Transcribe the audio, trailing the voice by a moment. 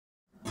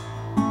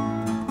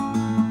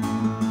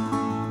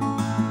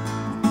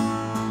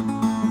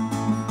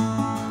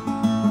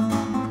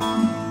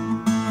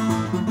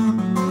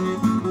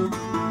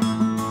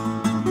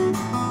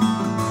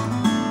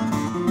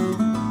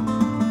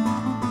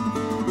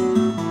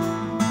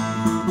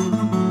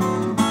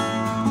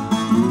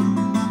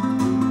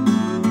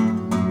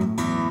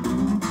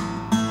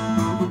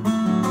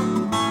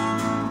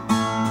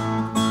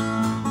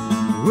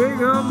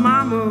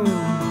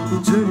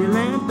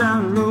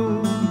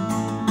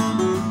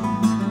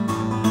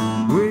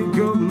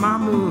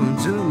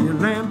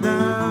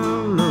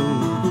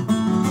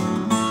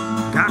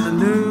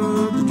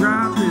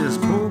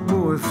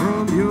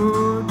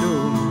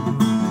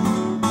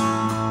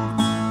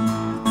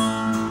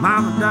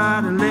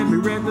let me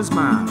reckless,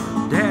 my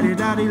daddy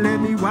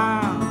let me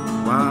wild,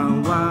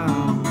 wild,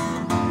 wild.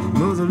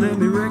 Mother let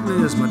me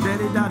reckless, my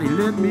daddy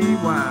let me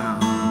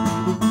wild.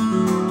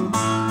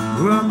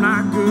 Well, I'm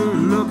not good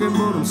looking,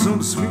 but I'm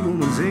some sweet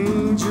woman's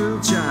angel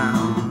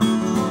child.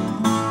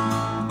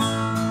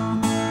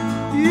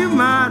 You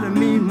might have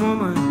mean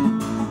woman,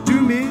 do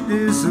me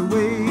this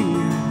way.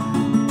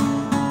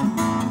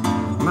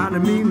 Might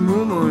have mean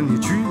woman,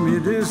 you treat me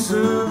this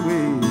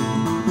way.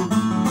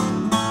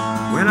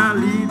 When I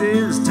leave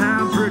this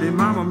town, pretty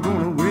mama, I'm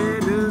gonna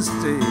wait to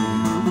stay.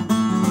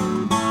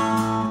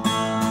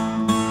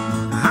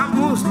 I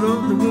once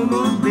loved a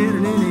woman better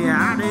than any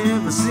I'd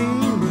ever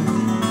seen.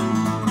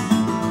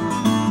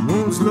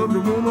 Once loved a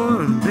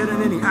woman better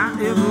than any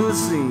I'd ever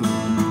seen.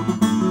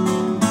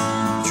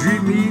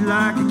 Treat me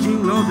like a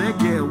king, Lord, that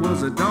girl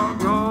was a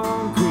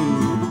doggone queen.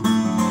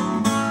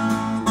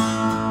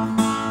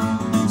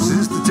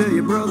 Sister tell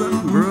your brother,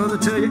 brother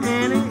tell your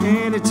Annie,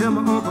 Annie tell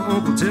my uncle,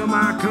 uncle tell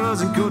my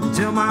cousin, couldn't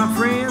tell my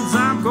friends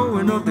I'm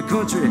going up the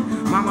country.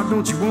 Mama,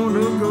 don't you wanna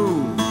go?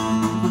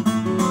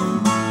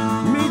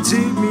 Me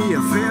take me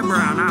a fair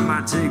brown, I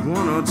might take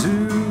one or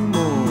two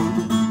more.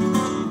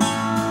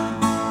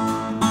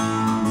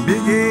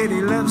 Big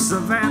 80 left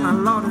Savannah,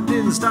 Lord, it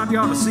didn't stop. You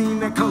ought to seen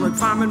that colored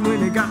fireman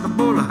when he got the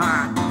bullet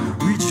hide.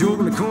 Reach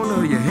over the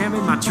corner, you hand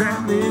me my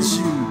traveling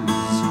shoes.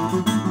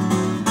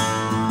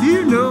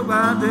 You know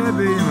about that,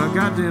 babe, I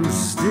got them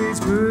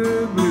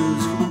Statesboro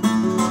blues.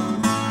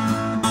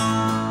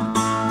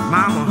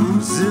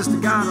 Mama, sister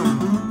got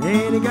them,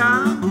 Annie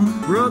got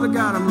them, brother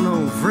got them,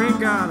 no friend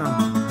got them.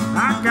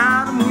 I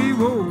got them, we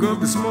woke up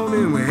this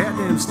morning, we had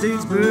them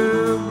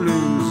Statesboro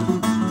blues.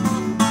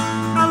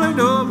 I looked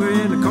over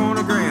in the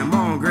corner,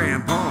 Grandma and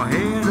Grandpa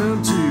had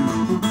them too.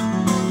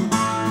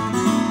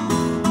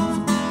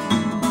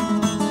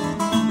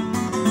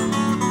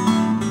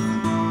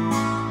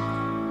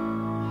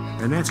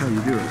 And that's how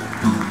you do it.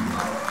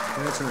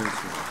 That's how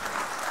it's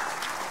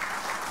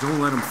done. Don't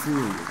let them fool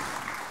you.